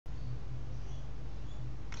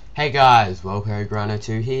Hey guys,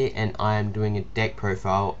 Grano2 here, and I am doing a deck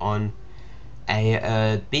profile on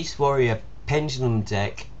a Beast-warrior Pendulem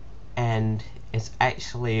deck, and it's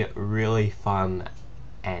actually really fun,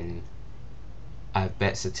 and I have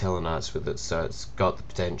bets at Telenites with it, so it's got the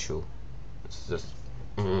potential. It's just,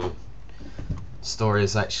 story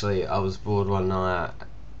is actually, I was bored one night,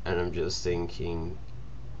 and I'm just thinking,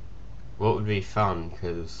 what would be fun,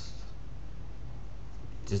 because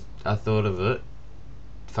I thought of it.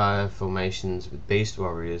 Fire formations with Beast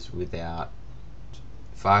Warriors without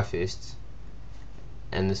Fire Fists,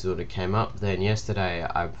 and this sort of came up. Then yesterday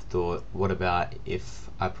I thought, what about if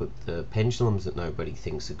I put the pendulums that nobody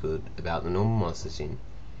thinks are good about the normal monsters in?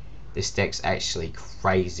 This deck's actually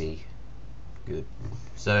crazy good.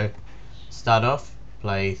 So start off,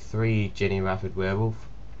 play 3 Jenny Rapid Werewolf,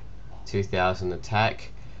 2000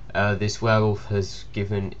 attack. This werewolf has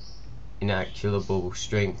given incalculable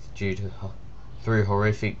strength due to through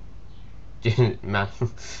horrific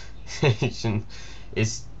manifestation.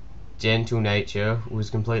 Its gentle nature was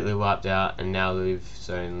completely wiped out and now lives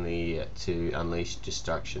only to unleash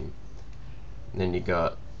destruction. And then you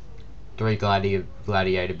got 3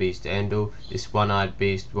 Gladiator Beast Andal. This one-eyed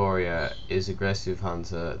beast warrior is aggressive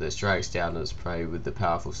hunter that strikes down its prey with the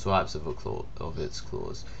powerful swipes of its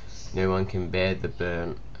claws. No one can bear the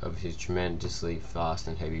burn of his tremendously fast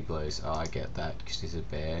and heavy blows. Oh, I get that, because he's a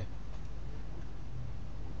bear.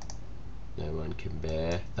 No one can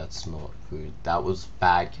bear. That's not good. That was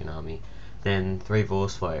bad, Konami. Then 3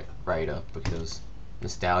 Vorse Raider, because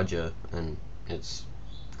nostalgia, and it's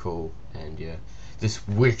cool. And yeah, this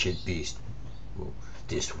wicked beast. Well,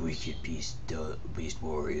 this wicked beast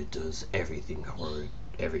warrior does everything horrid,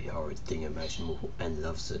 every horrid thing imaginable, and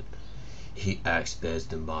loves it. He acts, bears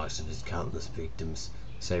the marks of his countless victims,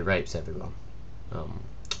 so he rapes everyone.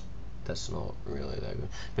 That's not really that good.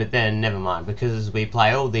 But then, never mind, because we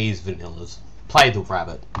play all these vanillas. Play the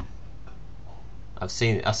rabbit. I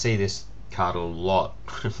see this card a lot.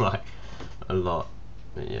 Like, a lot.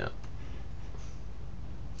 But yeah.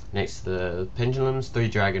 Next, the pendulums, 3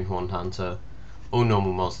 Dragonhorn Hunter. All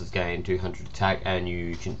normal monsters gain 200 attack, and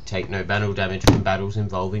you can take no battle damage from battles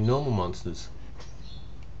involving normal monsters.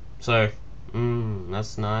 So,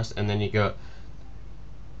 that's nice. And then you got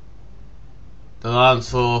the Lance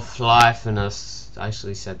for Lifiness. I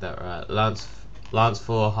actually said that right. Lance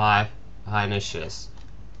for Highness.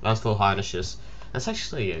 Lance for Highness. That's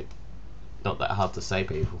actually not that hard to say,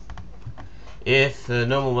 people. If a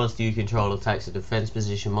normal monster you control attacks a defense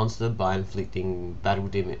position monster by inflicting battle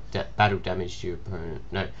damage to your opponent,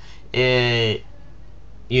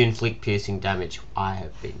 you inflict piercing damage. I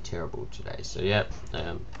have been terrible today. So yep,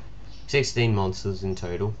 16 monsters in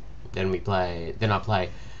total. Then I play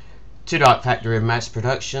 2 Dark Factory of Mass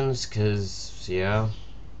Productions, because, yeah,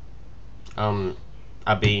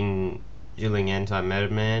 I've been dealing Anti-Meta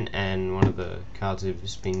Man, and one of the cards I've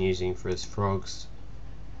just been using for his frogs,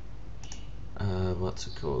 what's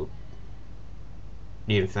it called?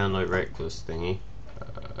 The Inferno Reckless thingy.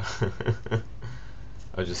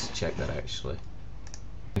 I'll just check that actually.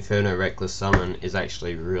 Inferno Reckless Summon is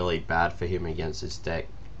actually really bad for him against his deck.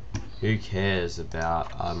 Who cares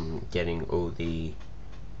about getting all the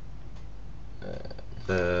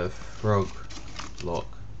frog lock,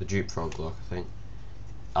 the dupe frog lock, I think.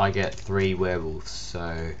 I get 3 werewolves,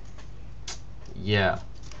 so yeah.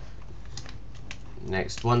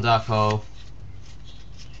 Next, 1 Dark Hole,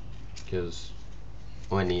 because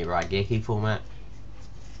we're in the Raigeki format.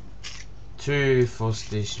 2 4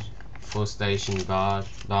 Station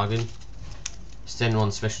Bargain. Send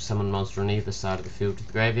 1 special summon monster on either side of the field to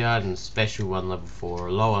the graveyard, and special 1 level 4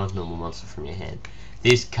 or lower normal monster from your hand.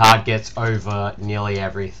 This card gets over nearly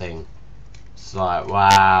everything. It's like,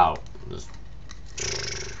 wow.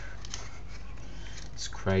 It's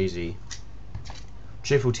crazy.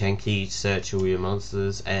 Triple Tenki, search all your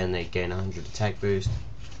monsters, and they gain 100 attack boost.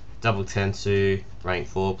 Double Tensu, rank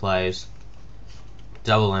 4 plays.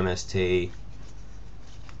 Double MST.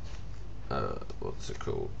 What's it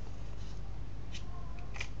called?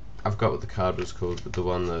 I forgot what the card was called, but the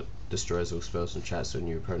one that destroys all spells and traps when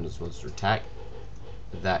your opponent's monster attack.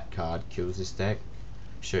 That card kills this deck.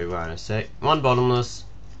 Show you why in a sec. 1 Bottomless,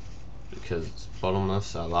 because it's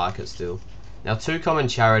bottomless, I like it still. Now 2 Common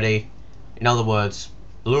Charity, in other words,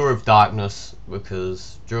 Lure of Darkness,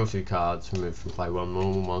 because draw 2 cards, remove from play 1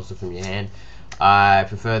 normal monster from your hand. I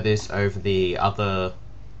prefer this over the other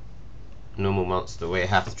normal monster where you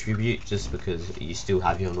have to tribute, just because you still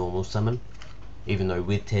have your normal summon. Even though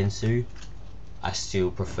with Tensu, I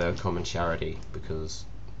still prefer Common Charity, because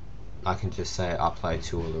I can just say I play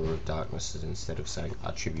 2 Allure of Darknesses instead of saying I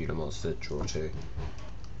tribute a monster, draw 2.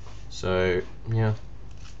 So, yeah.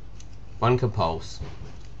 1 Compulse,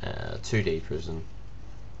 2 D Prison,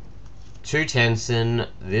 2 Tensin.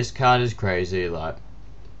 This card is crazy. Like,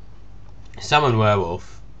 Summon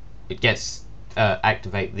Werewolf, it gets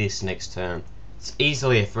activate this next turn. It's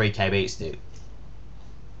easily a 3k beat stick.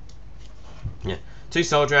 Yeah, 2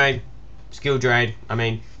 Soul Drain, Skill Drain. I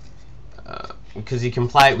mean, because you can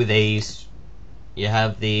play it with ease. You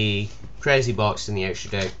have the Crazy Box in the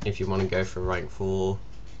extra deck if you want to go for rank 4,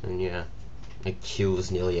 and yeah, it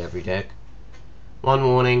kills nearly every deck. 1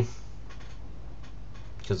 Warning,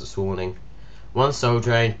 because it's warning. 1 Soul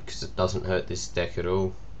Drain, because it doesn't hurt this deck at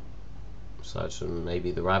all, aside from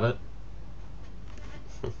maybe the rabbit.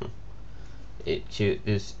 If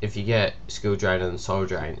you get Skill Drain and Soul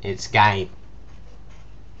Drain, it's game.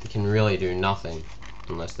 You can really do nothing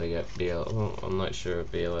unless they get BL. Oh, I'm not sure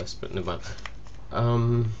of BLS, but never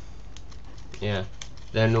mind. Yeah.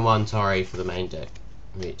 Then the 1 Tori for the main deck,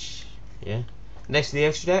 which, yeah. Next to the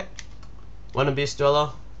extra deck, 1 Abyss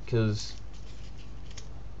Dweller, because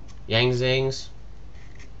Yang Zings,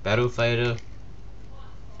 Battle Fader,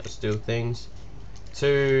 that's still things.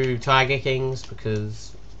 2 Tiger Kings,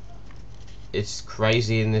 because it's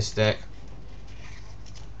crazy in this deck.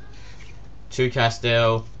 2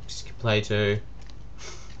 Castell, just play 2.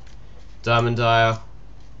 Diamond Dyer,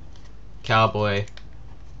 Cowboy,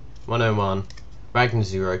 101, Ragnar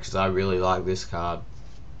Zero, because I really like this card,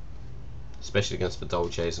 especially against the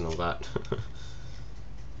Dolces and all that.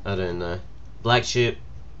 I don't know. Black Ship,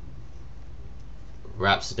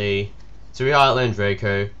 Rhapsody, 3 Heartland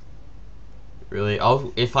Draco. Really,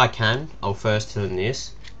 if I can, I'll first turn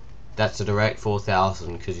this. That's a direct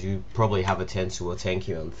 4,000, because you probably have a Tensu or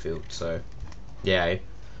Tenki on the field, so yeah.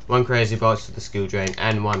 1 Crazy Box with the Skill Drain,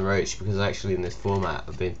 and 1 Roach, because actually in this format,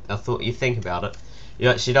 I thought you think about it, you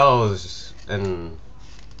got Shadows, and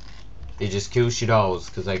you just kill Shadows,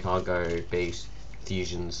 because they can't go Beast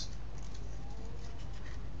Fusions.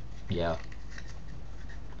 Yeah,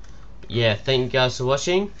 thank you guys for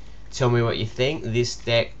watching. Tell me what you think. This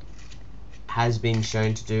deck has been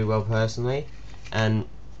shown to do well personally, and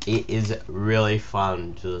it is really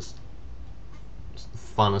fun. Just the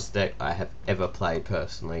funnest deck I have ever played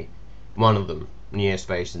personally. One of them.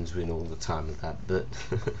 Neospacians win all the time with that, but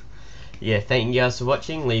yeah, thank you guys for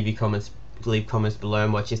watching. Leave comments below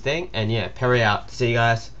on what you think, and yeah, Perry out. See you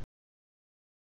guys.